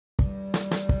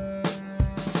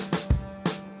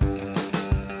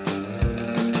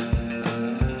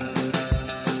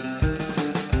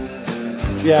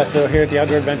Yeah, so here at the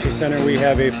Outdoor Adventure Center we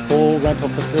have a full rental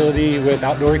facility with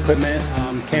outdoor equipment,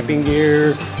 camping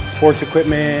gear, sports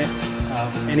equipment,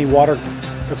 any water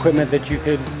equipment that you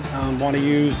could want to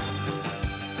use.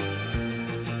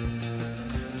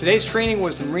 Today's training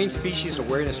was the Marine Species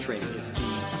Awareness Training. It's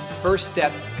the first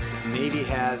step the Navy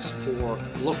has for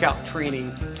lookout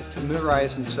training to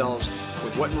familiarize themselves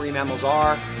with what marine mammals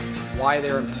are, why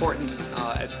they're important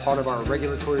as part of our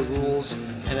regulatory rules,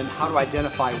 and then how to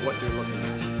identify what they're looking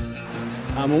at.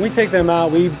 When we take them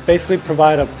out, we basically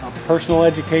provide a personal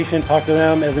education, talk to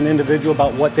them as an individual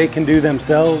about what they can do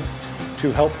themselves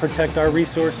to help protect our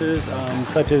resources,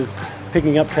 such as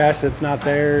picking up trash that's not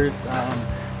theirs,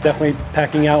 definitely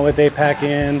packing out what they pack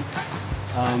in,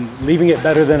 leaving it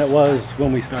better than it was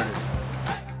when we started.